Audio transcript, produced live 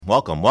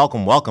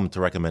Welcome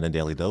to Recommended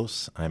Daily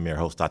Dose. I'm your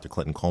host, Dr.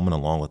 Clinton Coleman,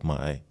 along with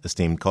my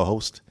esteemed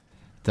co-host,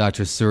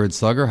 Dr. Suraj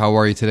Sagar. How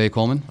are you today,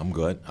 Coleman? I'm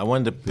good. I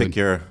wanted to pick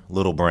your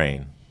little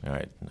brain. All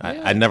right.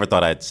 Yeah. I never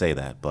thought I'd say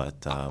that,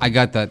 but... I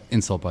got that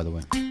insult, by the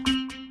way.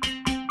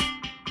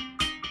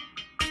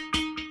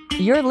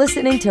 You're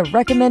listening to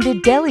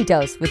Recommended Daily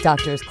Dose with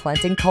Drs.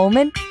 Clinton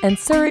Coleman and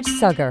Suraj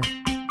Sagar,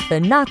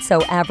 the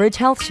not-so-average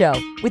health show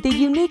with a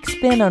unique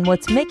spin on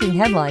what's making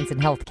headlines in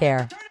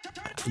healthcare.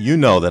 You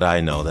know that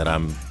I know that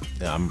I'm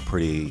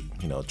pretty,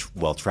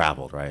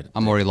 well-traveled, right?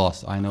 I'm already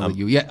lost. I know that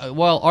you... Yeah,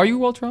 well, are you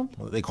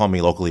well-traveled? They call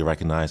me locally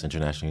recognized,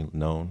 internationally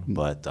known,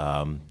 but...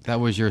 that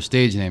was your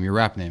stage name, your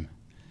rap name.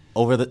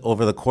 Over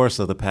the course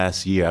of the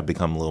past year, I've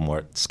become a little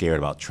more scared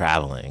about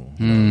traveling.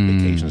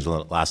 Vacations, a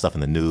lot of stuff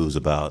in the news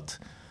about...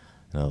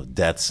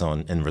 deaths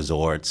in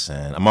resorts,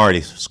 and I'm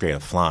already scared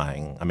of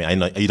flying. I mean, I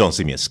know you don't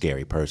see me as a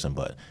scary person,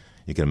 but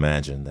you can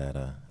imagine that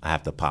I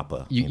have to pop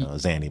a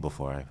Xanny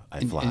before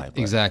I fly.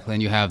 Exactly,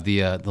 and you have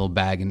the little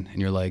bag in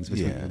your legs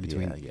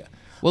between. Yeah.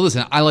 Well,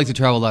 listen, I like to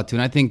travel a lot too,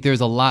 and I think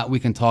there's a lot we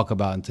can talk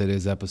about in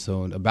today's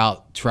episode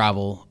about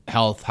travel,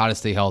 health, how to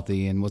stay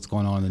healthy, and what's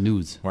going on in the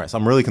news. Right, so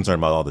I'm really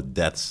concerned about all the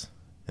deaths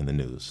in the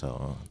news.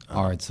 So,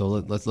 all right, so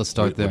let's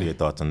start there. What are your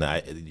thoughts on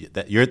that?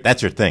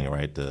 That's your thing,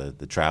 right?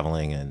 The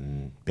traveling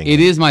and being.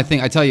 It is my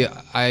thing. I tell you,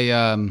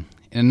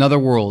 in another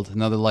world,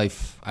 another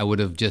life, I would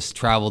have just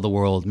traveled the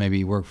world.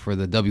 Maybe worked for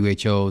the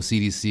WHO,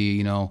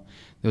 CDC.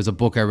 There was a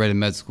book I read in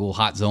med school,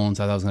 Hot Zones.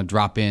 I thought I was going to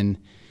drop in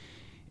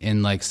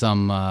like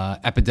some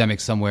epidemic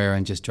somewhere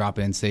and just drop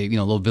in and say,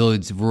 little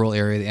village, rural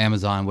area, the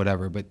Amazon,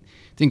 whatever. But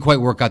it didn't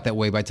quite work out that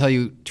way. But I tell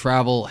you,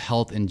 travel,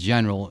 health in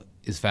general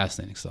is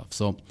fascinating stuff.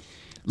 So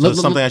it's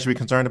something I should be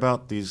concerned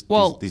about, these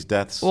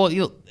deaths? Well,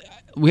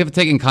 we have to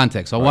take it in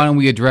context. So why don't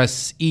we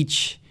address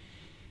each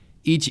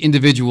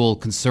individual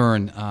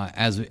concern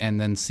and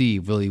then see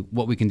really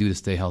what we can do to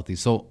stay healthy.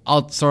 So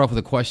I'll start off with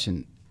a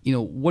question.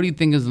 What do you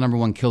think is the number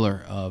one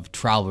killer of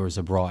travelers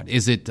abroad?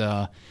 Is it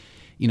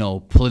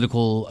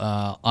political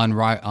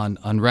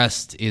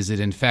unrest? Is it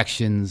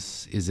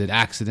infections? Is it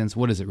accidents?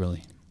 What is it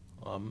really?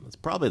 It's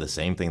probably the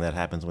same thing that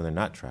happens when they're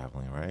not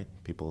traveling, right?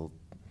 People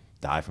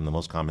die from the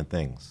most common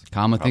things.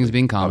 Things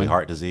being common. Probably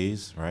heart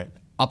disease, right?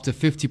 Up to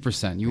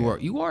 50%.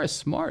 You are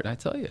smart, I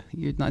tell you.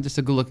 You're not just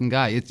a good-looking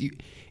guy.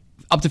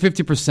 Up to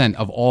 50%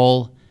 of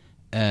all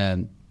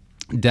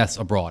deaths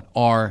abroad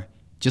are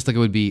just like it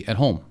would be at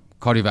home.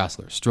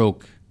 Cardiovascular,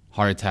 stroke,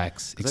 heart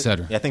attacks,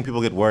 etc. I think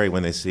people get worried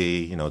when they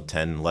see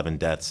 10, 11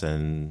 deaths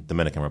in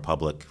Dominican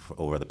Republic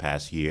over the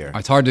past year.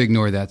 It's hard to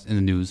ignore that in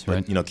the news,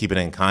 right? But, keep it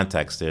in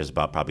context. There's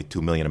about probably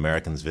 2 million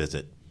Americans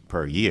visit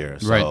per year.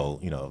 So,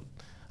 right.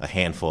 A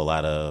handful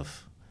out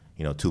of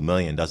 2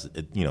 million doesn't.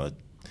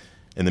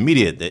 In the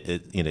media,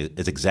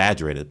 it's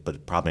exaggerated,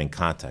 but probably in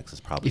context,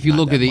 it's probably. If you not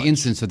look that at the much.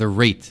 incidence of the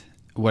rate,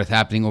 what's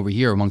happening over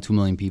here among 2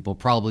 million people,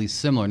 probably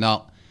similar.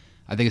 Now,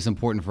 I think it's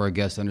important for our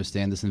guests to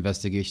understand this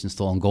investigation is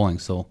still ongoing,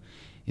 so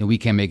we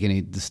can't make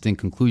any distinct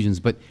conclusions.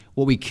 But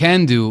what we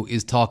can do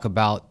is talk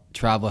about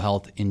travel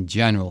health in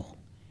general,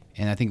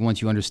 and I think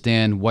once you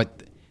understand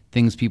what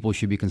things people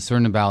should be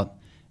concerned about,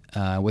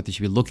 what they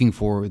should be looking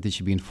for, what they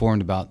should be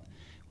informed about,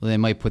 well, they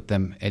might put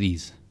them at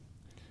ease.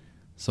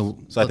 So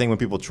I think when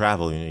people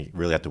travel, you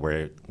really have to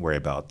worry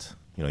about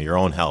your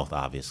own health,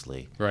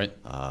 obviously. Right.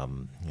 A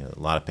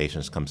lot of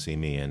patients come see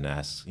me and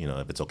ask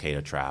if it's okay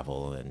to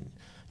travel, and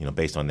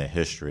based on their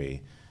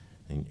history,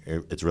 and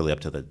it's really up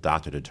to the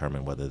doctor to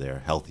determine whether they're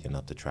healthy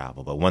enough to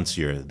travel. But once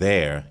you're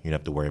there, you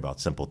have to worry about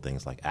simple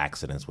things like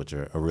accidents, which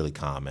are really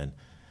common.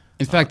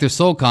 In fact, they're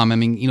so common. I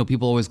mean,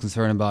 people are always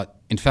concerned about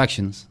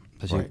infections.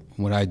 Especially right.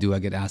 What I do, I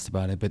get asked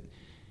about it, but.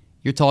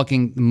 You're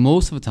talking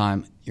most of the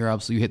time, you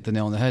hit the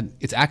nail on the head.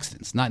 It's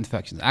accidents, not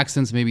infections.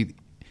 Accidents maybe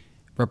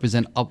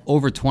represent up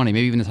over 20,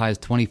 maybe even as high as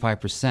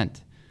 25%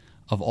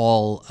 of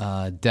all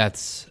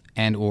deaths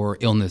and or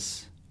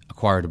illness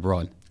acquired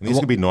abroad. And these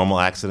could be normal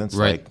accidents,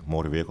 right. Like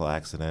motor vehicle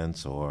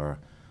accidents or,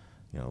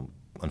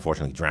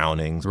 unfortunately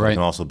drownings. But right. It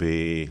can also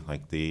be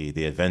like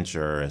the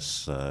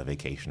adventurous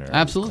vacationer.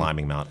 Absolutely.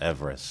 Climbing Mount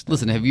Everest.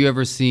 Listen, have you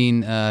ever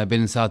been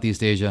in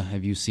Southeast Asia?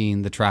 Have you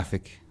seen the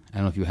traffic? I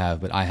don't know if you have,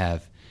 but I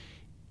have.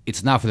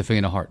 It's not for the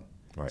faint of heart.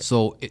 Right.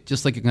 So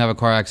just like you can have a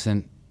car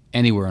accident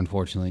anywhere,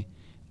 unfortunately,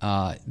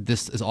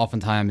 this is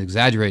oftentimes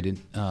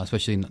exaggerated,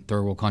 especially in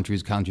third world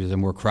countries that are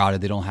more crowded.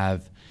 They don't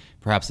have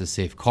perhaps as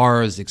safe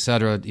cars, et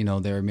cetera.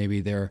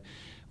 Their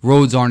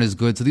roads aren't as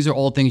good. So these are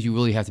all things you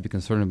really have to be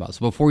concerned about.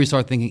 So before you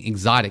start thinking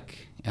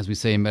exotic, as we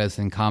say in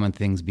medicine, common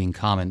things being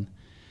common,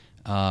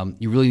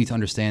 you really need to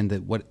understand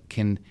that what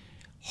can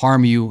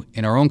harm you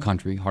in our own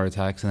country, heart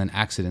attacks and then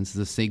accidents,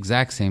 is the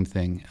exact same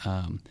thing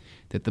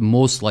that the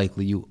most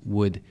likely you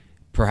would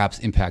perhaps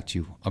impact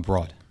you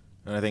abroad.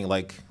 And I think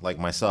like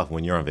myself,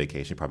 when you're on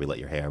vacation, you probably let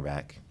your hair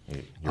back.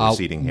 Your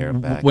receding hair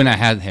back. When I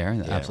had hair,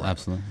 yeah,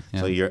 absolutely. Right. Yeah.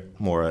 So you're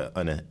more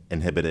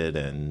uninhibited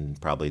and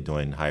probably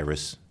doing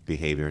high-risk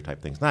behavior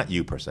type things. Not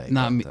you per se.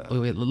 Not me.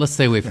 Let's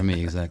stay away from me,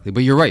 exactly.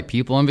 But you're right.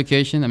 People on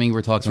vacation, I mean,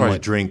 we're talking as far as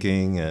about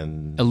drinking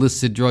and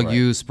illicit drug right.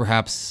 use,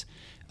 perhaps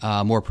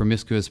more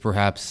promiscuous,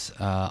 perhaps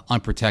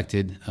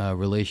unprotected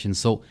relations.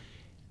 So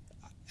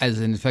as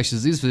an infectious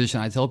disease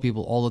physician, I tell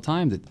people all the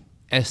time that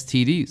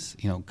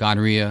STDs,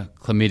 gonorrhea,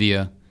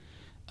 chlamydia,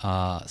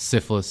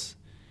 syphilis,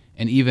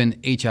 and even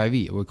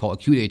HIV, what we call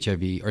acute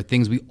HIV, are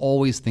things we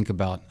always think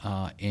about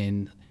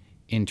in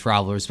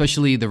travelers,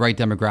 especially the right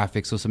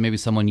demographic. So maybe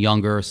someone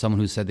younger, someone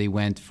who said they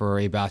went for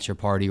a bachelor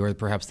party, or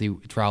perhaps they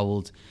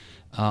traveled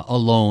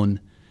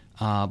alone.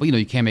 But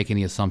you can't make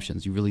any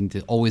assumptions. You really need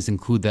to always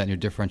include that in your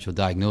differential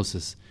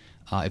diagnosis.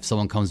 If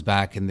someone comes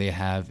back and they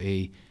have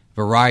a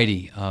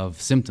variety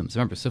of symptoms,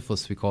 remember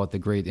syphilis, we call it the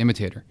great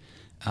imitator.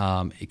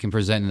 It can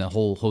present in a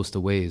whole host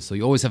of ways. So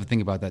you always have to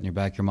think about that in your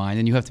back of your mind.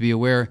 And you have to be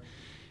aware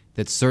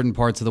that certain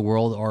parts of the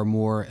world are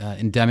more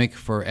endemic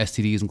for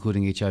STDs,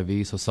 including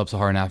HIV. So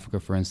sub-Saharan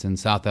Africa, for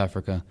instance, South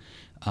Africa,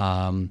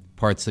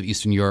 parts of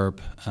Eastern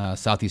Europe,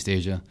 Southeast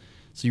Asia.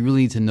 So you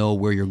really need to know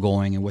where you're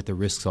going and what the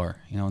risks are,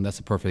 and that's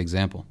a perfect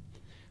example.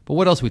 But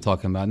what else are we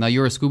talking about? Now,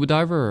 you're a scuba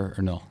diver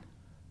or no?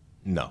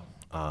 No.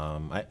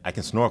 I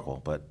can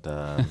snorkel, but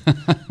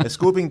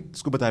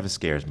scuba diving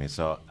scares me.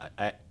 So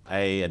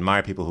I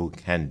admire people who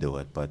can do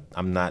it, but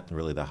I'm not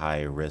really the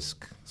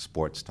high-risk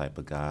sports type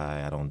of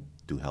guy. I don't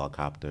do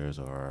helicopters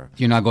or...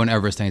 You're not going to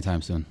Everest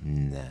anytime soon?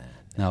 Nah.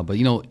 No, but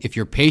if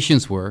your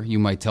patients were, you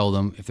might tell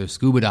them if they're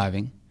scuba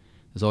diving,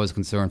 there's always a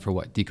concern for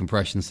what?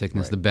 Decompression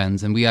sickness, right. The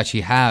bends. And we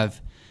actually have,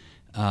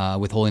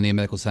 with Holy Name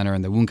Medical Center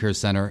and the Wound Care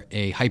Center,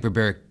 two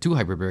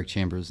hyperbaric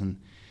chambers.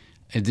 And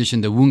in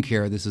addition to wound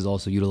care, this is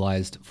also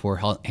utilized for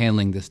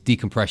handling this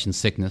decompression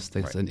sickness.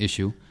 That's right. An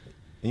issue.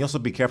 And you also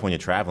be careful when you're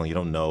traveling. You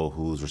don't know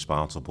who's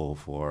responsible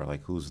for,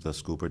 who's the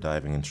scuba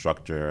diving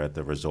instructor at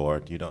the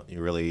resort.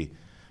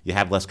 You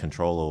have less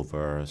control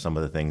over some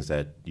of the things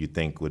that you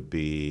think would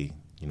be,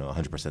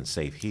 100%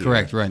 safe here.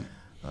 Correct, right.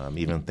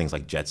 Even things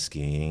like jet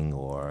skiing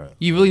or...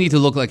 You really need to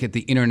look at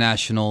the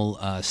international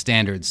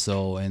standards.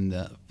 So in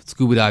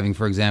scuba diving,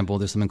 for example,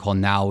 there's something called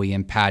NAUI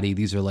and PADI.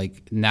 These are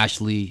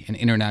nationally and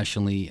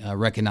internationally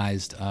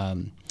recognized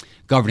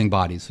governing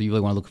bodies. So you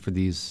really want to look for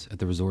these at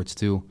the resorts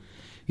too.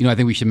 I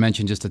think we should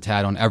mention just a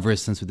tad on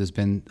Everest, since there's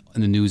been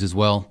in the news as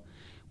well,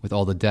 with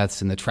all the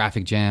deaths and the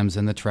traffic jams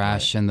and the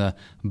trash and the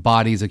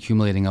bodies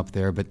accumulating up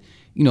there. But,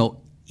 even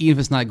if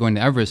it's not going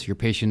to Everest, your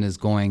patient is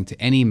going to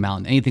any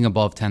mountain, anything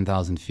above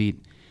 10,000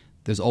 feet,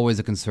 there's always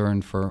a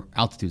concern for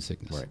altitude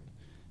sickness.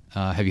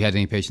 Right. Have you had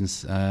any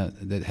patients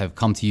that have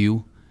come to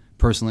you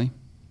personally?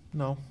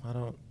 No, I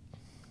don't.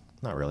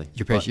 Not really.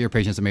 Your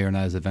patients are maybe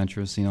not as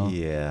adventurous,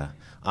 Yeah.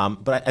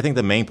 But I think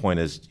the main point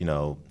is,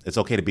 it's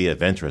okay to be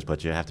adventurous,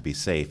 but you have to be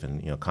safe.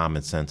 And,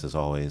 common sense is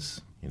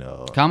always,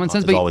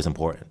 always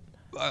important.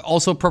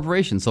 Also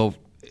preparation. So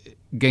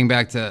getting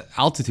back to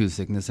altitude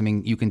sickness,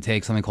 you can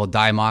take something called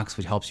Diamox,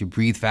 which helps you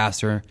breathe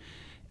faster.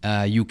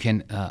 You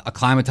can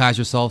acclimatize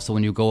yourself. So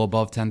when you go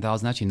above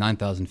 10,000, actually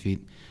 9,000 feet,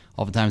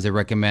 oftentimes they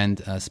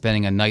recommend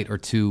spending a night or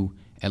two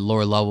at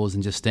lower levels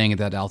and just staying at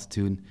that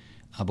altitude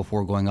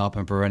before going up,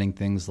 and preventing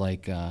things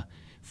like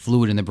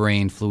fluid in the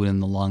brain, fluid in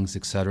the lungs,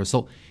 etc.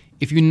 So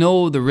if you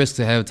know the risks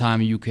ahead of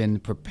time, you can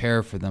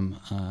prepare for them,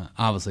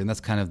 obviously. And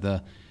that's kind of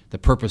the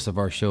purpose of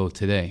our show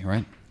today,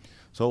 right?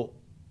 So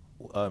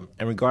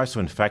in regards to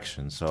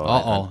infections,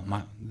 now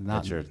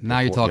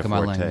you're talking my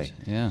language.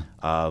 Yeah.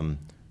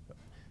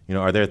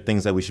 Are there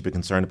things that we should be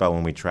concerned about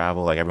when we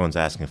travel? Like everyone's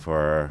asking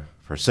for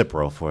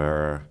Cipro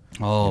for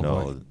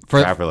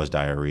traveler's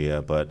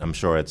diarrhea, but I'm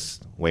sure it's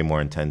way more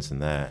intense than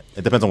that.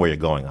 It depends on where you're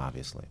going,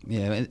 obviously.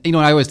 Yeah,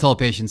 I always tell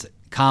patients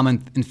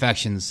common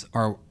infections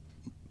are,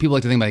 people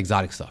like to think about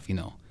exotic stuff.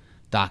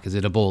 Doc, is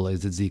it Ebola?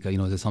 Is it Zika?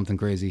 Is it something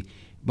crazy?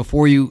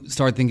 Before you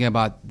start thinking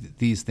about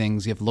these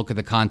things, you have to look at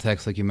the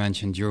context, like you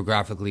mentioned,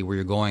 geographically where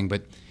you're going.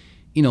 But,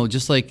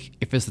 just like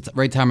if it's the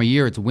right time of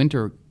year, it's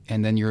winter,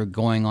 and then you're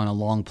going on a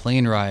long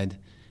plane ride,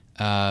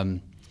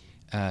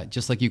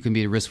 just like you can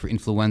be at risk for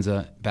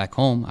influenza back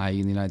home, i.e.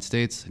 in the United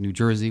States, New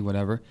Jersey,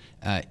 whatever,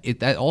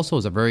 that also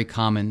is a very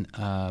common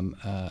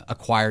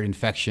acquired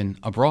infection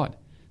abroad,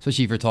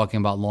 especially if you're talking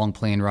about long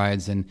plane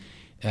rides and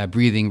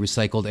breathing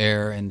recycled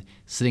air and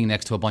sitting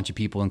next to a bunch of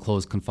people in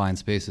closed, confined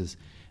spaces.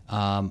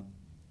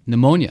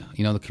 Pneumonia,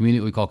 the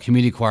community we call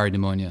community-acquired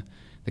pneumonia.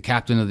 The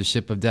captain of the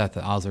ship of death,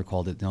 Osler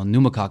called it,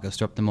 pneumococcus,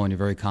 strep pneumonia,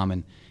 very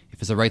common. If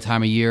it's the right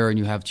time of year and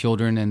you have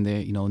children and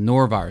they,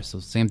 norovirus, so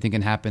same thing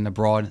can happen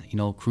abroad,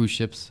 cruise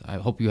ships. I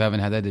hope you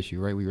haven't had that issue,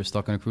 right? Where you were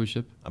stuck on a cruise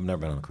ship? I've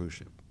never been on a cruise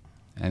ship.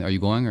 And are you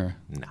going or?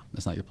 No.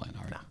 That's not your plan,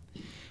 all right. No.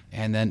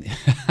 And then,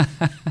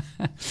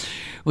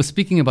 well,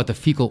 speaking about the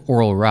fecal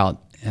oral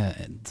route,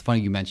 it's funny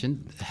you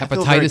mentioned hepatitis. I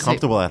feel very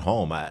comfortable at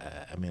home. I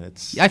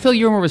feel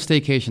you're more of a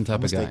staycation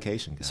type of guy.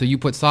 Staycation guy. So you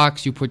put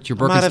socks, you put your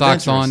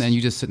Birkenstocks on, and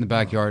you just sit in the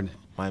backyard.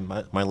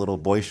 My little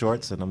boy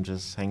shorts, and I'm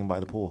just hanging by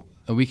the pool.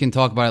 We can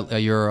talk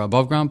about your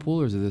above ground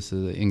pool, or is this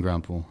an in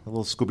ground pool? A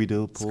little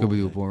Scooby-Doo pool.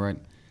 Scooby-Doo pool, right?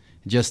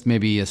 Just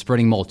maybe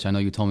spreading mulch. I know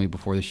you told me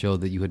before the show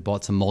that you had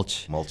bought some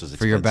mulch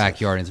for your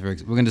backyard. We're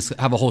going to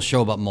have a whole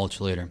show about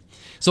mulch later.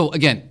 So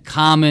again,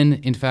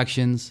 common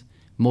infections,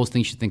 most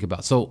things you should think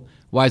about. So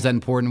Why is that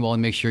important? Well,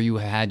 make sure you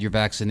had your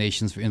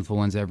vaccinations for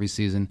influenza every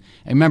season.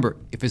 And remember,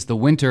 if it's the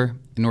winter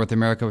in North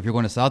America, if you're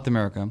going to South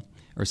America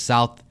or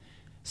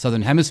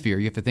Southern Hemisphere,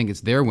 you have to think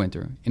it's their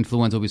winter.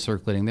 Influenza will be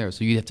circulating there.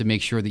 So you have to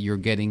make sure that you're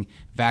getting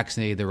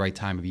vaccinated the right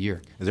time of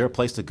year. Is there a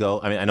place to go?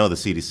 I mean, I know the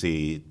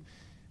CDC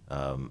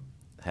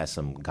has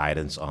some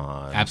guidance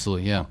on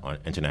Absolutely, yeah. on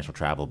international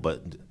travel,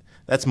 but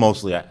that's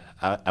mostly,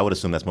 I would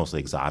assume that's mostly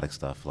exotic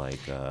stuff like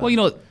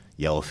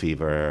yellow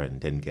fever and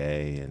dengue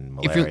and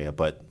malaria.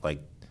 But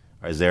like,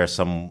 is there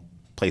some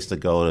place to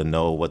go to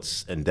know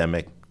what's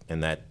endemic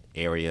in that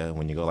area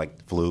when you go,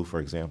 like flu, for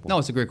example? No,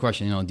 it's a great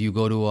question. Do you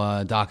go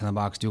to Doc in the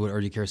Box, do it,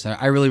 urgent care center?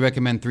 I really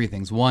recommend 3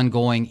 things. One,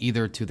 going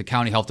either to the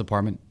county health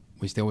department,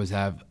 which they always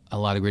have a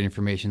lot of great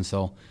information.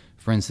 So,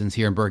 for instance,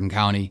 here in Bergen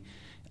County,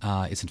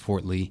 it's in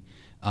Fort Lee.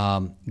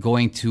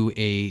 Going to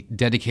a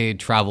dedicated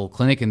travel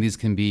clinic, and these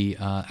can be,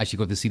 actually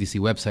go to the CDC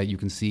website, you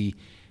can see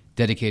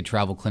dedicated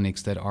travel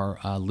clinics that are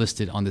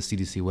listed on the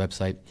CDC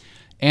website,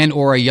 and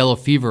or a yellow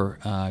fever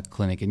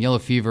clinic. And yellow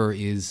fever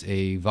is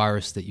a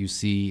virus that you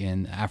see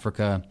in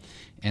Africa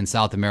and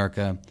South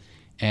America,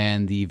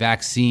 and the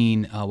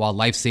vaccine, while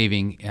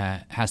life-saving,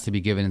 has to be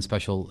given in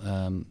special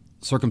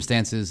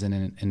circumstances and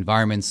in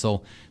environments.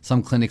 So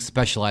some clinics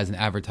specialize and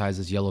advertise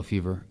as yellow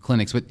fever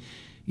clinics. But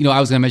I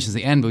was going to mention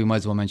this at the end, but we might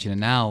as well mention it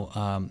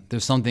now.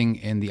 There's something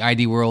in the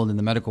ID world, in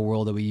the medical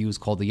world, that we use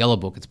called the Yellow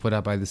Book. It's put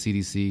out by the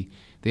CDC.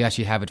 They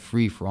actually have it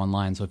free for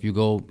online. So if you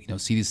go,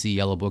 CDC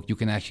Yellow Book, you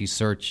can actually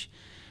search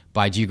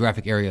by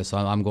geographic area. So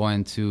I'm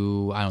going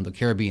to, the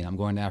Caribbean. I'm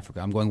going to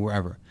Africa. I'm going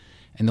wherever.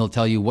 And they'll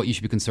tell you what you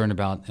should be concerned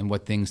about and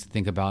what things to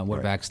think about and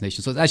what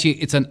vaccinations. So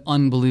it's an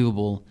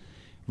unbelievable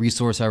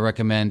resource. I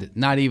recommend.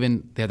 Not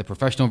even they have the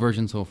professional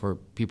version, so for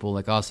people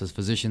like us as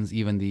physicians,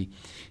 even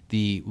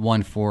the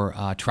one for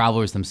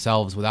travelers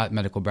themselves without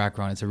medical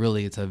background.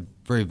 It's a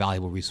very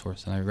valuable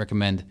resource, and I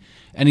recommend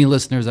any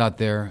listeners out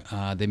there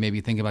they may be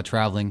thinking about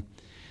traveling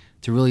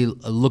to really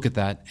look at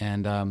that.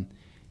 And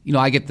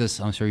I get this.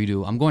 I'm sure you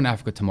do. I'm going to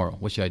Africa tomorrow.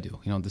 What should I do?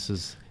 This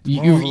is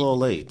you're a little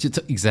late.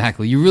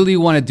 Exactly. You really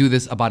want to do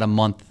this about a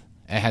month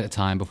ahead of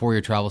time before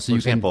your travel. So for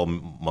example,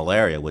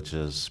 malaria, which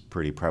is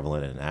pretty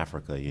prevalent in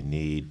Africa, you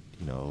need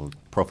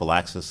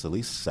prophylaxis at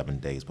least 7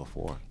 days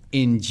before.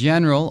 In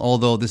general,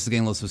 although this is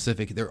getting a little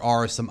specific, there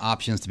are some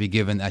options to be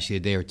given actually a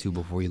day or two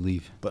before you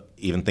leave. But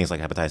even things like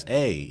hepatitis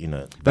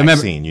A,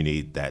 vaccine, you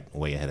need that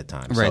way ahead of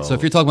time. Right. So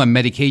if you're talking about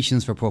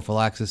medications for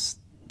prophylaxis,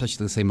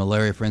 especially let's say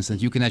malaria, for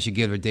instance, you can actually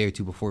give it a day or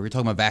two before. If you're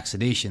talking about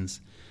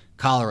vaccinations,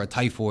 cholera,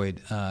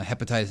 typhoid,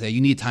 hepatitis A,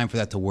 you need time for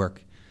that to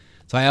work.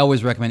 So I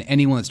always recommend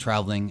anyone that's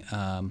traveling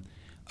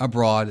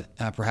abroad,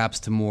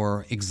 perhaps to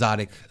more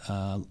exotic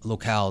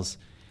locales,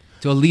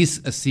 to at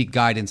least seek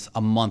guidance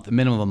a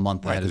minimum of a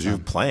month ahead of time. Because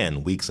you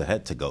plan weeks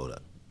ahead to go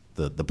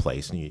to the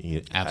place. And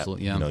you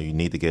absolutely, yeah. You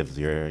need to give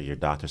your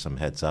doctor some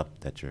heads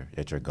up that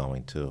you're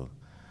going to,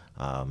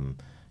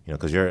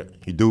 because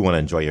you do want to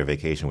enjoy your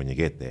vacation when you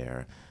get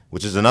there,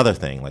 which is another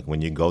thing. Like when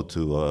you go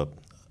to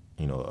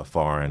a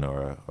foreign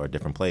or a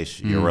different place,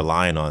 you're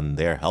relying on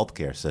their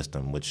healthcare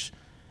system, which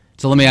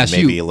so let me ask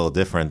you, maybe a little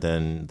different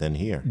than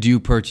here. Do you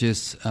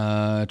purchase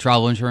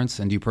travel insurance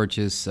and do you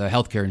purchase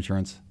healthcare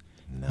insurance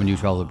when you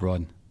travel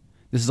abroad?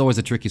 This is always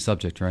a tricky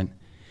subject, right?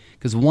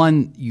 Because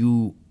one,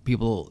 you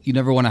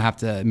never want to have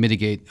to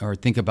mitigate or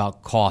think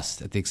about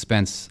cost at the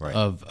expense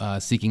of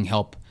seeking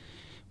help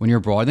when you're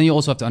abroad. Then you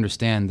also have to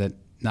understand that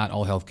not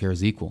all healthcare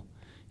is equal,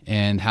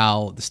 and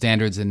how the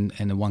standards in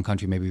one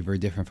country may be very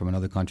different from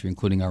another country,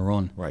 including our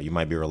own. Right. You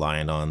might be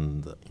relying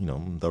on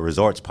the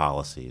resort's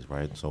policies,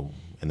 right? So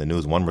in the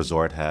news, one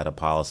resort had a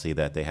policy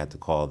that they had to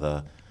call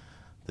the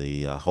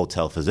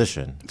hotel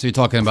physician. So you're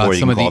talking about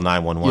some of the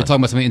 911. You're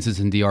talking about some incidents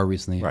in DR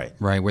recently,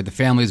 right? Where the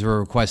families were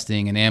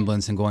requesting an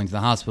ambulance and going to the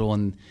hospital,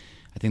 and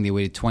I think they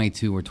waited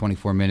 22 or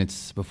 24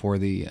 minutes before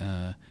the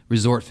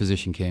resort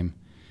physician came.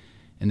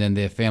 And then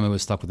the family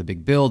was stuck with a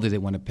big bill. They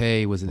didn't want to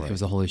pay. It was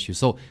a whole issue.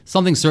 So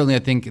something certainly I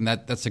think, and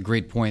that's a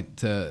great point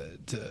to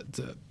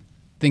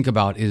think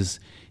about is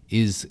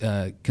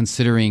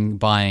considering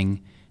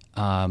buying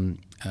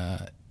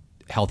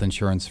health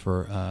insurance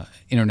for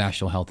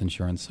international health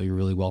insurance, so you're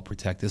really well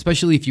protected,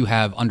 especially if you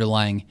have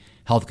underlying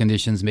health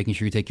conditions, making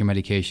sure you take your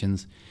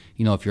medications.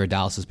 If you're a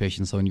dialysis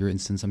patient, so in your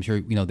instance, I'm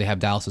sure they have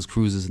dialysis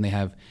cruises, and they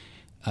have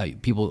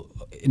people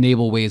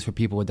enable ways for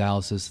people with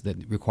dialysis that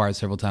require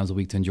several times a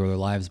week to enjoy their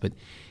lives. But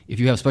if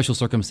you have special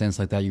circumstances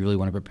like that, you really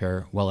want to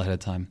prepare well ahead of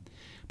time.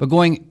 But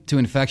going to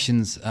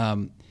infections,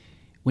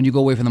 when you go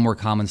away from the more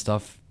common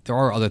stuff, there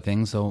are other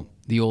things. So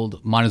the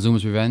old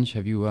Montezuma's Revenge,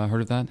 have you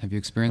heard of that? Have you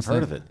experienced that?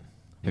 I've heard of it.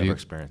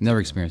 Never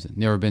experienced it.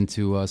 Never been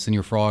to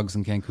Senor Frogs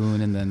in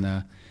Cancun, and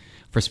then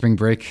for spring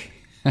break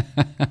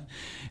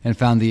and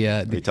found the.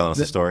 Are you telling us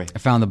a story? I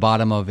found the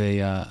bottom of a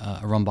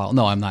rum bottle.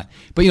 No, I'm not.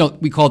 But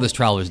we call this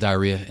traveler's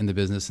diarrhea in the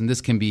business, and this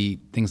can be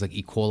things like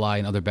E. coli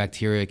and other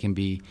bacteria. It can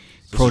be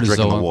protozoa.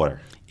 Drinking the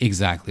water.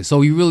 Exactly.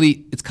 So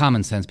it's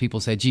common sense. People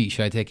say, "Gee,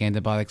 should I take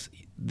antibiotics?"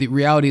 The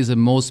reality is that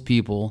most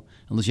people,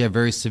 unless you have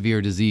very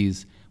severe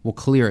disease, will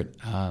clear it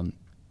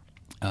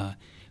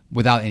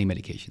without any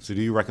medications. So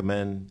do you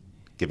recommend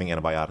giving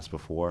antibiotics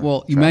before?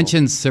 Well, you travel?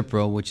 mentioned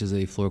Cipro, which is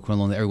a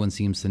fluoroquinolone that everyone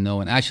seems to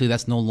know, and actually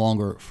that's no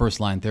longer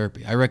first-line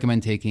therapy. I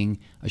recommend taking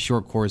a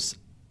short course,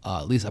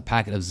 at least a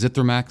packet of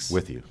Zithromax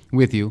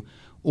with you,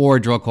 or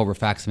a drug called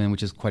rifaximin,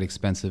 which is quite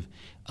expensive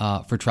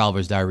for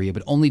traveler's diarrhea,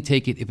 but only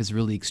take it if it's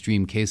really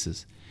extreme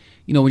cases.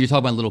 You know, when you're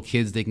talking about little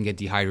kids, they can get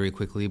dehydrated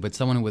quickly, but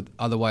someone with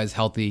otherwise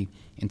healthy,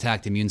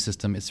 intact immune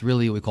system, it's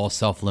really what we call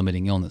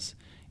self-limiting illness.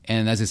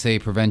 And as I say,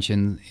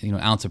 prevention, an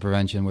ounce of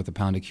prevention worth a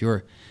pound of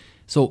cure.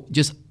 So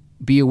just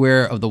be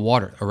aware of the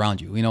water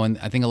around you. And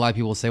I think a lot of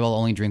people say, well,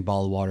 only drink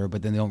bottled water,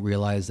 but then they don't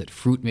realize that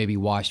fruit may be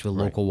washed with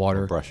local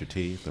water. Or brush your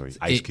teeth or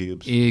ice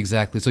cubes.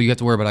 Exactly. So you have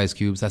to worry about ice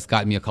cubes. That's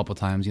gotten me a couple of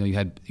times.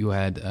 You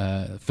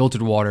had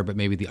filtered water, but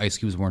maybe the ice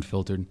cubes weren't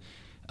filtered.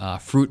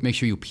 Fruit, make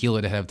sure you peel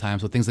it ahead of time.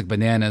 So things like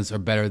bananas are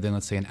better than,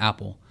 let's say, an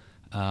apple.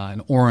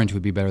 An orange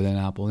would be better than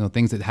an apple.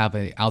 Things that have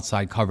an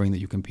outside covering that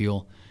you can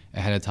peel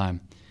ahead of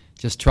time.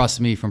 Just trust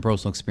me from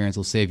personal experience,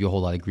 it'll save you a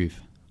whole lot of grief.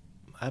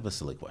 I have a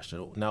silly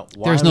question. Now,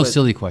 there's no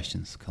silly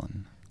questions,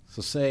 Cullen.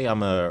 So say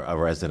I'm a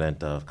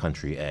resident of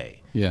country A.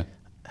 Yeah.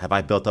 Have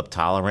I built up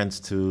tolerance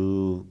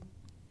to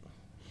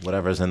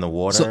whatever's in the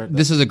water? So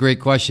this is a great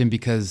question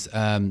because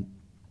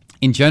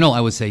in general, I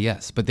would say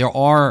yes. But there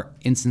are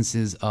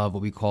instances of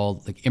what we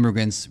call like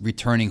immigrants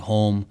returning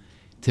home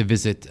to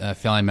visit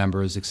family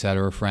members, et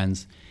cetera,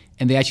 friends.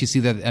 And they actually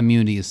see that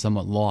immunity is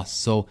somewhat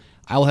lost. So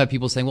I will have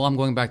people saying, well, I'm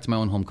going back to my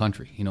own home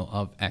country,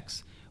 of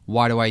X.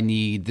 Why do I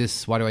need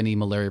this? Why do I need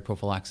malaria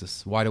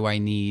prophylaxis? Why do I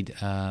need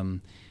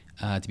to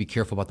be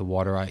careful about the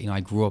water? I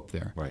grew up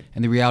there. Right.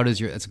 And the reality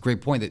is, it's a great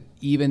point that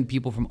even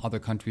people from other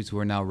countries who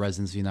are now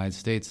residents of the United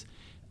States,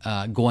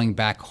 going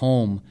back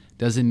home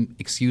doesn't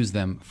excuse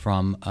them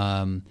from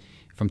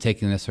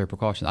taking the necessary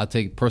precautions. I'll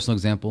take a personal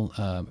example.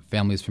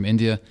 Families from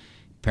India,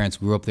 parents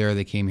grew up there.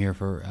 They came here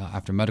for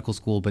after medical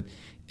school, but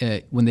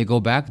when they go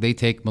back, they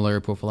take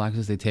malaria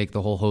prophylaxis. They take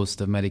the whole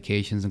host of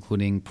medications,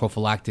 including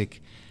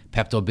prophylactic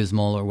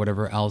Pepto-Bismol or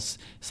whatever else,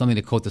 something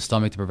to coat the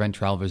stomach to prevent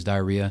traveler's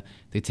diarrhea.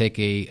 They take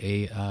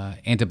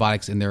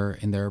antibiotics in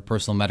their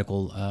personal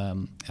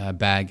medical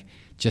bag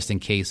just in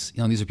case.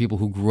 These are people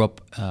who grew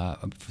up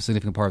for a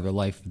significant part of their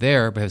life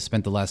there, but have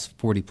spent the last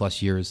 40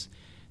 plus years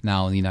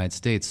now in the United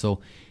States.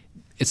 So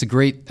it's a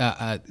great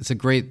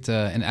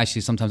and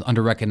actually sometimes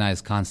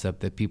under-recognized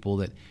concept that people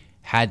that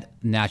had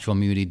natural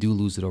immunity do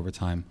lose it over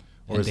time.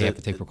 Or they have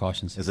to take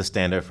precautions. Is the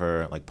standard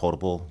for like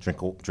potable,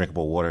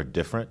 drinkable water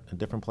different in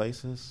different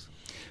places?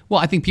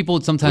 Well, I think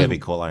people sometimes... We have E.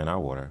 coli in our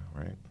water,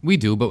 right? We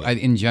do, but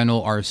in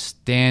general, our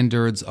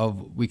standards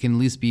we can at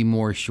least be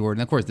more assured,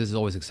 and of course, this is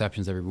always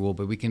exceptions to every rule,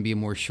 but we can be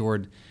more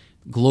assured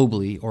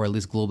globally, or at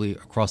least globally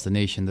across the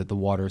nation, that the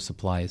water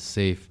supply is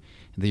safe,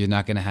 that you're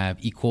not going to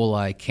have E.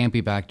 coli,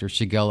 Campylobacter,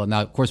 Shigella.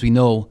 Now, of course, we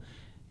know,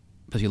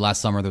 especially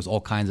last summer, there's all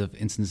kinds of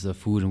instances of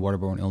food and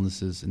waterborne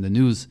illnesses in the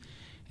news,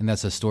 and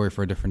that's a story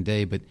for a different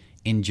day, but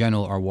in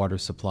general, our water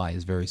supply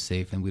is very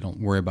safe, and we don't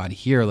worry about it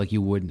here like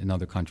you would in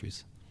other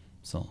countries.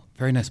 So,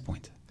 very nice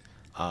point.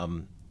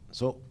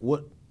 So,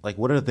 what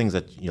are the things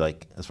that you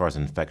like as far as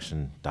an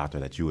infection doctor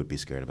that you would be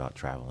scared about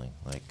traveling?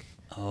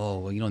 Oh,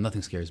 well,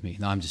 nothing scares me.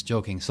 No, I'm just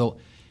joking. So,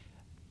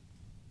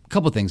 a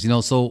couple of things,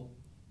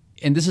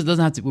 and this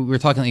doesn't have to. We're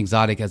talking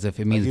exotic as if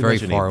it means very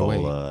far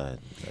away.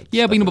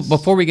 Yeah, but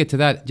before we get to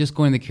that, just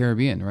going to the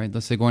Caribbean, right?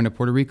 Let's say going to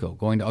Puerto Rico,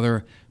 going to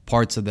other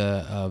parts of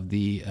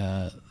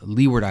the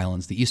Leeward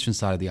Islands, the eastern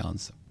side of the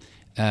islands,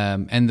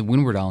 and the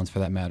Windward Islands for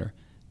that matter.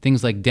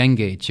 Things like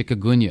dengue,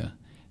 chikungunya,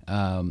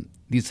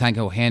 these kind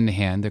of go hand in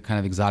hand. They're kind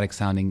of exotic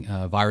sounding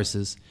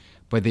viruses,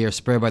 but they are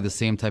spread by the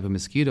same type of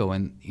mosquito.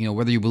 And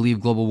whether you believe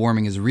global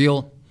warming is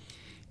real,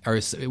 or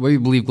whether you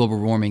believe global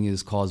warming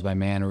is caused by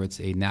man or it's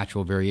a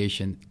natural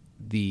variation,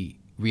 the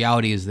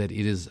reality is that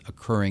it is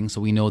occurring. So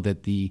we know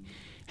that the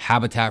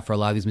habitat for a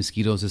lot of these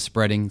mosquitoes is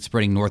spreading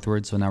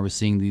northward. So now we're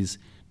seeing these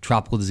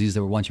tropical diseases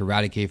that were once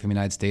eradicated from the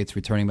United States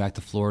returning back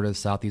to Florida, the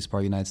southeast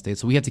part of the United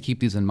States. So we have to keep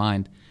these in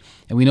mind.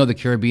 And we know the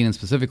Caribbean, and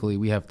specifically,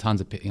 we have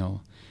tons of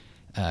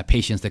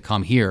patients that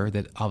come here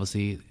that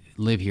obviously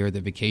live here,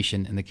 that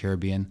vacation in the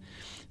Caribbean.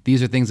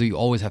 These are things that you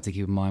always have to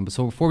keep in mind. But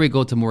so before we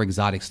go to more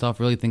exotic stuff,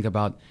 really think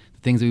about the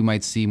things that we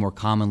might see more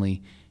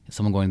commonly.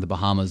 Someone going to the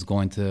Bahamas,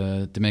 going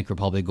to Dominican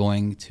Republic,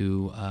 going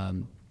to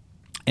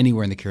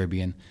anywhere in the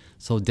Caribbean.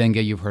 So dengue,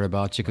 you've heard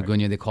about.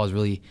 Chikungunya, they cause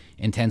really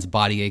intense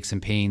body aches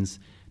and pains.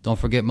 Don't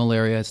forget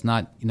malaria. It's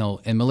not,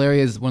 and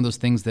malaria is one of those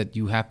things that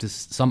you have to,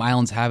 some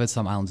islands have it,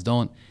 some islands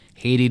don't.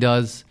 Haiti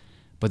does,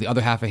 but the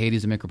other half of Haiti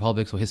is the Dominican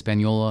Republic, so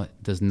Hispaniola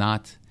does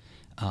not.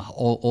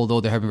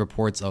 Although there have been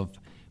reports of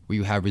where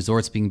you have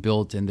resorts being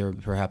built and there are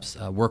perhaps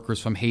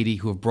workers from Haiti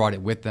who have brought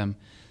it with them.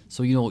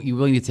 So, you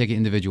really need to take an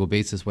individual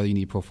basis whether you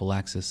need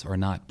prophylaxis or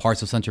not.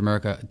 Parts of Central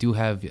America do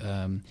have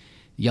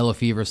yellow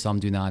fever, some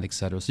do not, et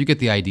cetera. So you get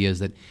the ideas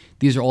that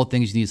these are all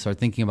things you need to start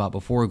thinking about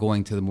before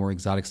going to the more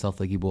exotic stuff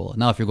like Ebola.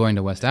 Now, if you're going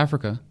to West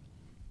Africa,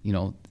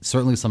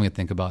 certainly something to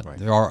think about. Right.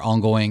 There are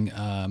ongoing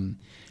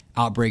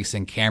outbreaks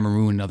in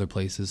Cameroon and other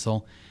places.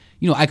 So,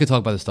 I could talk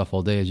about this stuff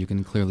all day, as you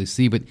can clearly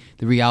see. But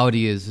the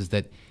reality is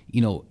that,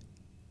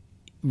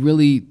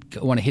 really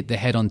want to hit the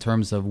head on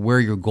terms of where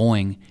you're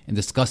going and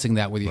discussing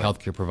that with your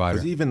healthcare provider.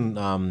 There's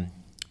even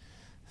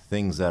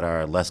things that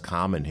are less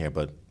common here,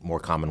 but more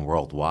common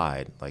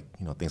worldwide, like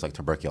things like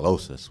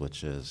tuberculosis,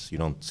 which is you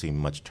don't see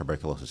much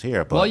tuberculosis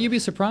here. But well, you'd be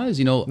surprised,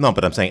 No,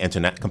 but I'm saying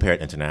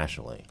compared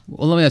internationally.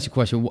 Well, let me ask you a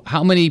question.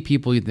 How many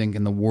people you think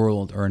in the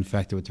world are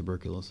infected with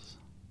tuberculosis?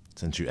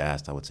 Since you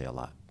asked, I would say a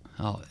lot.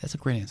 Oh, that's a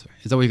great answer.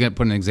 Is that what you're going to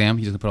put in an exam?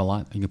 You're just going to put a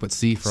lot? Are you going to put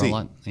C for C. a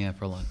lot? Yeah,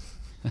 for a lot.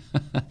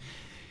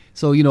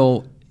 So,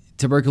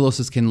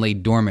 tuberculosis can lay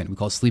dormant. We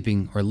call it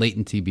sleeping or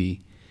latent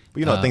TB.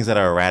 But things that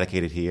are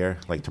eradicated here,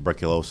 like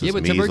tuberculosis, yeah,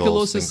 but measles,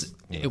 tuberculosis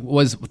it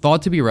was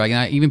thought to be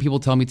eradicated. Even people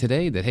tell me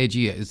today that, hey,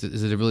 gee, is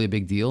it really a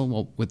big deal?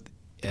 Well,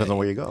 depends on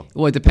where you go.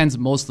 Well, it depends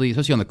mostly,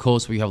 especially on the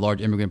coast where you have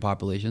large immigrant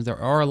populations. There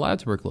are a lot of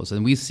tuberculosis,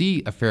 and we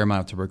see a fair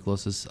amount of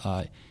tuberculosis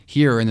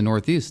here in the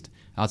Northeast,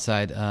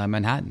 outside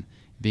Manhattan,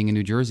 being in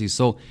New Jersey.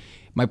 So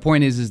my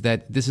point is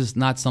that this is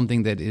not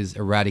something that is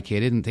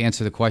eradicated. And to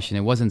answer the question,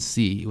 it wasn't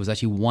C. It was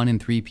actually 1 in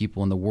 3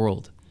 people in the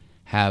world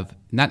have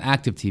not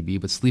active TB,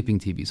 but sleeping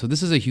TB. So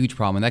this is a huge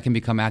problem, and that can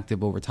become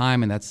active over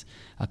time, and that's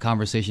a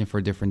conversation for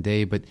a different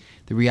day. But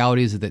the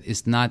reality is that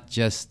it's not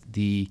just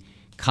the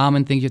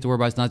common things you have to worry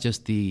about. It's not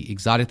just the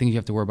exotic things you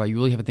have to worry about. You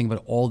really have to think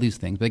about all these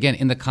things. But again,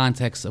 in the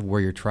context of where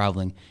you're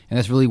traveling, and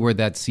that's really where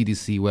that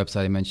CDC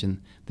website I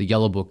mentioned, the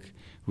Yellow Book,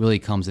 really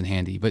comes in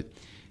handy. But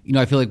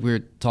I feel like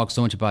we're talking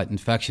so much about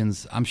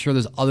infections. I'm sure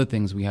there's other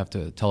things we have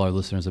to tell our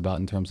listeners about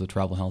in terms of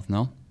travel health.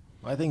 No?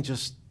 I think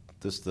just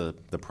the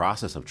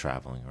process of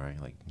traveling,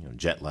 right? Like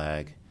jet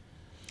lag.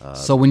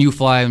 So when you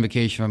fly on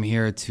vacation from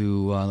here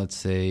to let's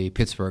say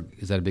Pittsburgh,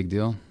 is that a big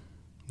deal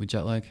with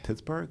jet lag?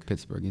 Pittsburgh.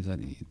 Is that?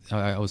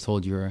 I was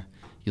told you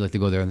like to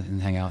go there and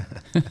hang out.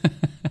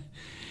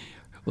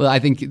 Well, I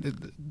think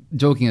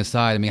joking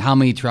aside, I mean, how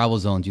many travel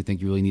zones do you think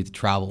you really need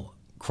to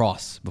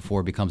cross before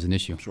it becomes an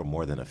issue? I'm sure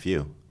more than a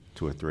few,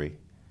 2 or 3.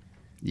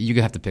 You're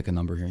gonna have to pick a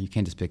number here. You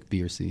can't just pick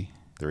B or C.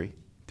 3.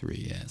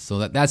 3, yeah.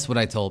 So that's what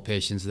I tell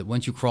patients, that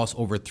once you cross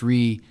over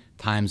 3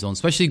 time zones,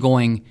 especially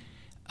going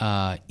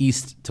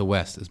east to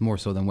west, it's more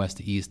so than west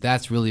to east,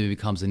 that's really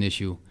becomes an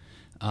issue.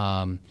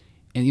 And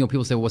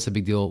people say, well, what's the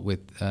big deal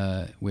with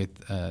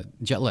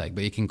jet lag?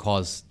 But it can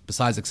cause,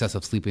 besides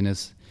excessive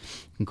sleepiness,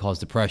 it can cause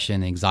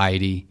depression,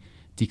 anxiety,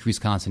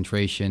 decreased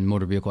concentration,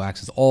 motor vehicle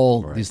accidents,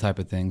 all these type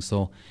of things.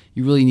 So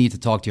you really need to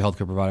talk to your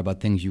healthcare provider about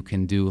things you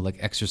can do, like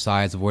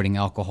exercise, avoiding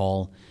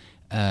alcohol,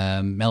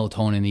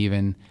 melatonin,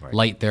 even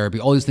light therapy,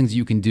 all these things that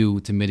you can do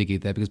to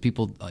mitigate that, because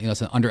people,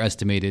 it's an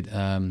underestimated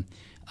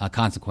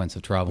consequence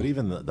of travel. But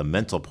even the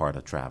mental part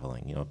of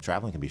traveling,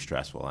 traveling can be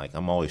stressful. Like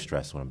I'm always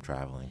stressed when I'm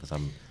traveling because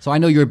So I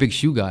know you're a big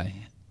shoe guy,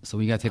 so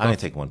you got to take. I only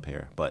take one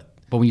pair, but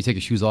when you take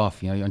your shoes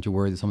off, aren't you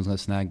worried that someone's going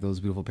to snag those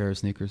beautiful pair of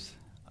sneakers?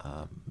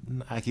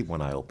 I keep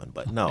one eye open,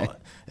 but no,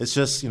 it's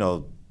just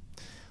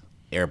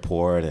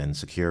airport and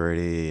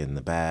security and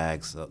the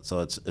bags. So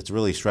it's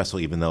really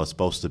stressful, even though it's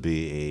supposed to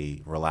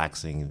be a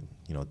relaxing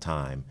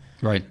time.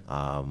 Right.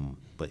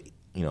 But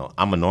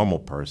I'm a normal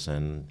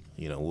person.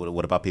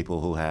 What about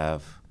people who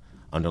have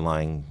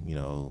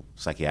underlying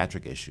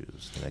psychiatric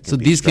issues? So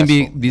these can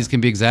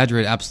be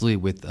exaggerated absolutely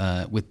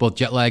with both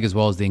jet lag as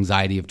well as the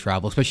anxiety of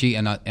travel, especially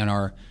in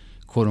our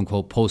quote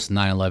unquote post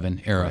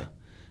 9/11 era.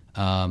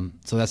 Right.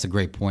 So that's a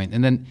great point.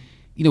 And then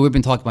we've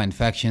been talking about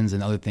infections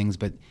and other things,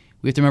 but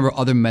we have to remember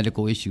other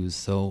medical issues.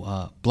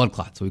 So blood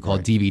clots, what we call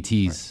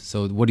DVTs. Right.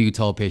 So what do you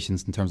tell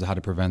patients in terms of how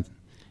to prevent?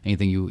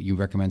 Anything you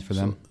recommend for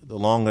them? So the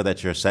longer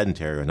that you're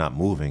sedentary or not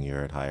moving,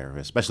 you're at higher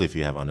risk, especially if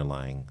you have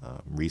underlying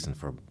reason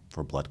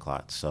for blood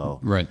clots. So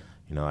right.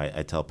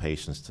 I tell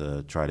patients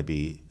to try to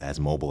be as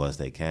mobile as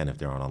they can if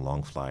they're on a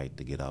long flight,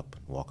 to get up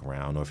and walk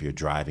around, or if you're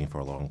driving for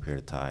a long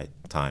period of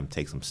time,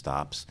 take some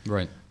stops,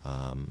 right,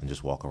 and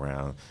just walk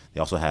around. They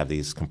also have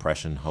these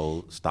compression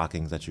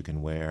stockings that you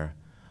can wear.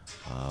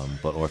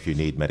 Or if you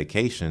need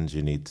medications,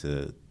 you need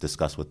to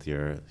discuss with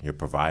your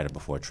provider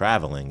before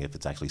traveling if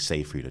it's actually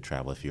safe for you to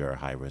travel if you're at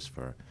high risk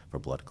for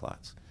blood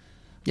clots.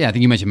 Yeah, I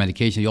think you mentioned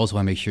medication. You also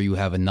want to make sure you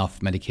have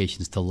enough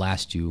medications to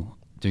last you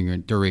during your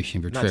duration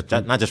of your trip.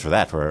 Not just for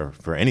that,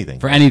 for anything.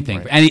 For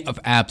anything. Right?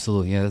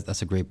 Absolutely. Yeah,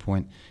 that's a great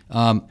point.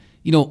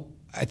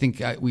 I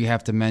think we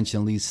have to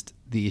mention at least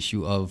the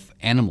issue of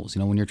animals.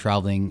 When you're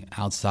traveling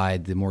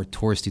outside the more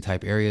touristy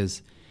type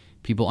areas,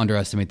 people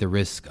underestimate the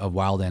risk of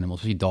wild animals,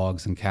 especially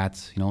dogs and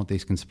cats. They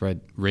can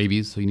spread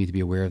rabies, so you need to be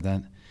aware of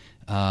that.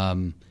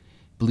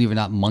 Believe it or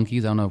not,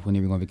 monkeys. I don't know if when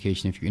you go on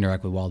vacation, if you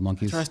interact with wild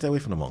monkeys. I try to stay away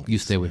from the monkeys. You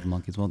stay away from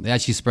monkeys. Well, they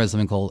actually spread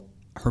something called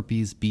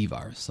herpes B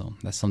virus, so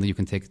that's something you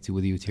can take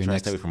with you to your next. Try to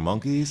stay away from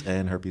monkeys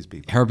and herpes B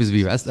virus. Herpes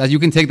B virus. You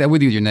can take that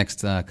with you to your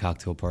next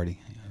cocktail party.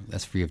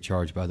 That's free of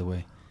charge, by the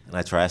way. And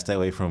I try to stay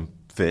away from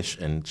fish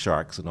and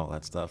sharks and all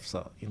that stuff.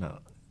 So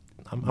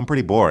I'm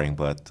pretty boring,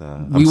 but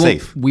I'm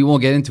safe. We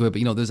won't get into it,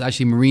 but there's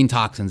actually marine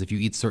toxins if you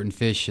eat certain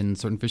fish, and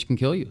certain fish can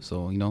kill you.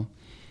 So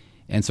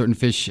and certain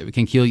fish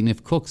can kill you even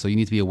if cooked. So you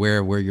need to be aware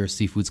of where your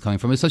seafood's coming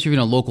from, especially if you're in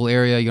a local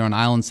area, you're on an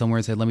island somewhere,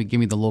 and say, give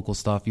me the local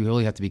stuff. You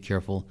really have to be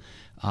careful.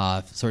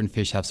 Certain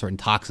fish have certain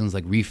toxins,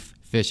 like reef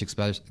fish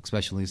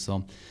especially.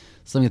 So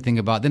something to think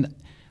about. Then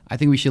I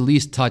think we should at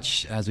least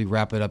touch, as we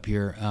wrap it up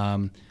here,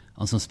 on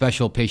some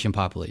special patient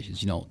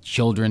populations.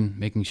 Children,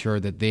 making sure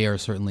that they are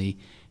certainly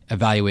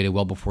evaluated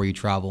well before you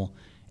travel.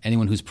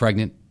 Anyone who's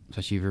pregnant,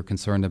 especially if you're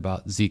concerned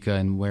about Zika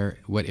and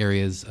what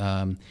areas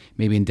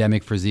may be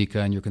endemic for Zika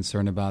and you're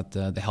concerned about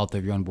the health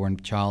of your unborn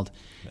child.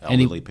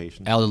 Elderly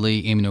patients.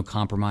 Elderly,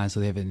 immunocompromised, so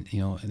they have,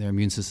 their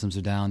immune systems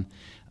are down.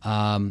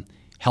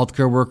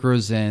 Healthcare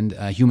workers and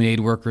human aid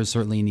workers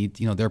certainly need,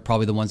 they're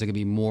probably the ones that could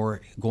be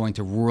more going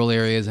to rural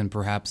areas, and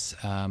perhaps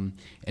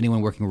anyone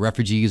working with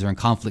refugees or in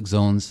conflict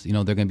zones. They're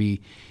going to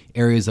be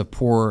areas of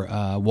poor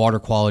water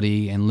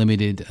quality and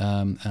limited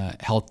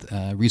health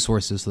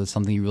resources. So that's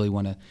something you really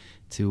want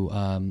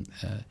to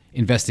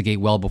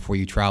investigate well before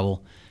you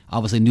travel.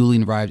 Obviously,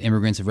 newly arrived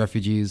immigrants and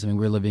refugees.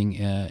 We're living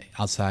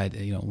outside,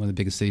 one of the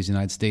biggest cities in the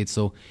United States.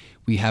 So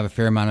we have a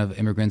fair amount of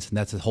immigrants, and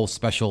that's a whole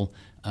special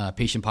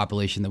patient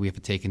population that we have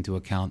to take into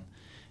account.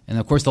 And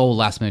of course, the whole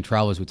last-minute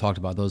travelers we talked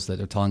about, those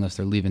that are telling us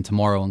they're leaving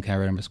tomorrow and can't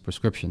write a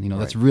prescription. Right.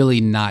 That's really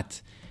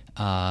not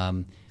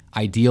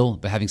ideal.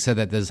 But having said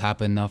that, does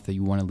happen enough that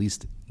you want to at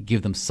least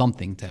give them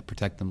something to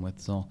protect them with.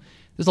 So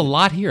there's a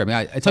lot here.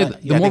 I tell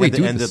you, the more we do this,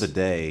 at the end of the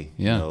day,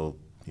 you're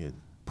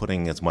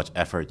putting as much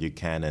effort you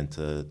can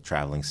into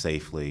traveling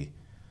safely,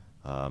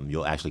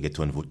 you'll actually get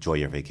to enjoy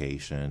your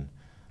vacation.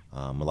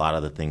 A lot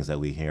of the things that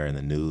we hear in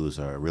the news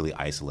are really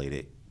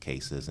isolated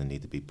cases and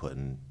need to be put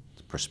in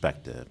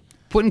perspective.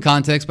 Put in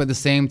context, but at the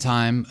same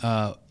time,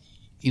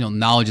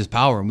 knowledge is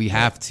power, and we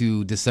have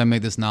to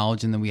disseminate this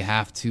knowledge, and then we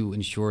have to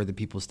ensure that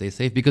people stay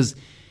safe. Because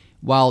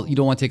while you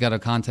don't want to take out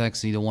of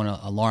context, and you don't want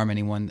to alarm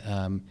anyone,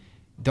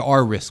 there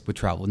are risks with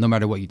travel, no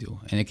matter what you do.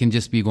 And it can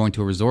just be going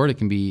to a resort. It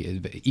can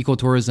be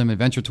ecotourism,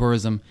 adventure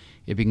tourism.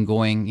 It can be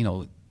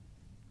going,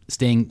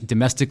 staying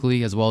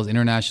domestically as well as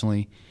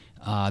internationally.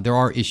 There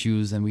are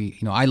issues, and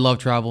I love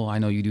travel. I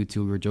know you do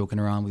too. We were joking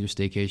around with your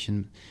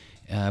staycation.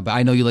 But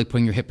I know you like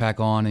putting your hip pack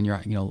on and your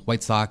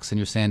white socks and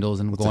your sandals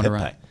and What's going a hip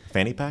around. Pack?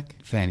 Fanny pack?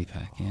 Fanny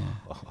pack, yeah.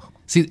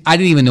 See, I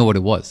didn't even know what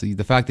it was.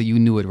 The fact that you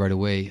knew it right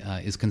away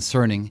is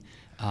concerning.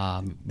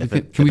 If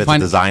it's a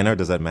designer,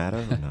 does that matter?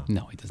 Or no?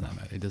 No, it does not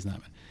matter. It does not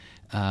matter.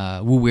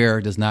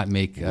 WooWear does not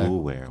make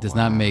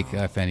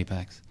fanny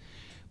packs.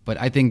 But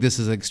I think this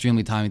is an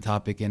extremely timely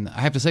topic, and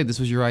I have to say this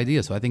was your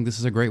idea, so I think this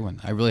is a great one.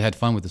 I really had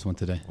fun with this one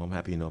today. Well, I'm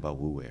happy you know about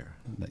WooWear.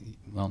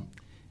 Well,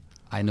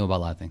 I know about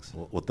a lot of things.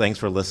 Well, thanks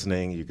for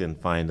listening. You can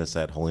find us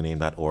at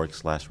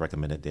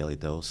holyname.org/recommended daily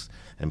dose.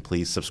 And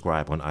please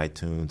subscribe on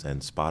iTunes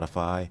and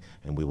Spotify,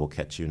 and we will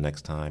catch you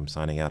next time.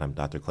 Signing out, I'm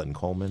Dr. Clinton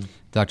Coleman.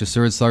 Dr.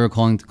 Suraj Sagar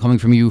coming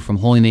from you from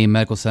Holy Name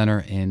Medical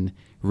Center in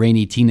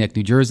rainy Teaneck,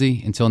 New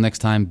Jersey. Until next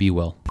time, be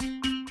well.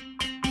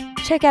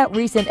 Check out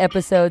recent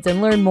episodes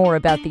and learn more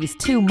about these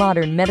two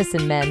modern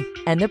medicine men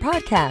and their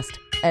podcast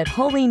at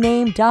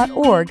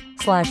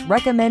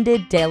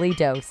holyname.org/recommended daily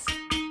dose.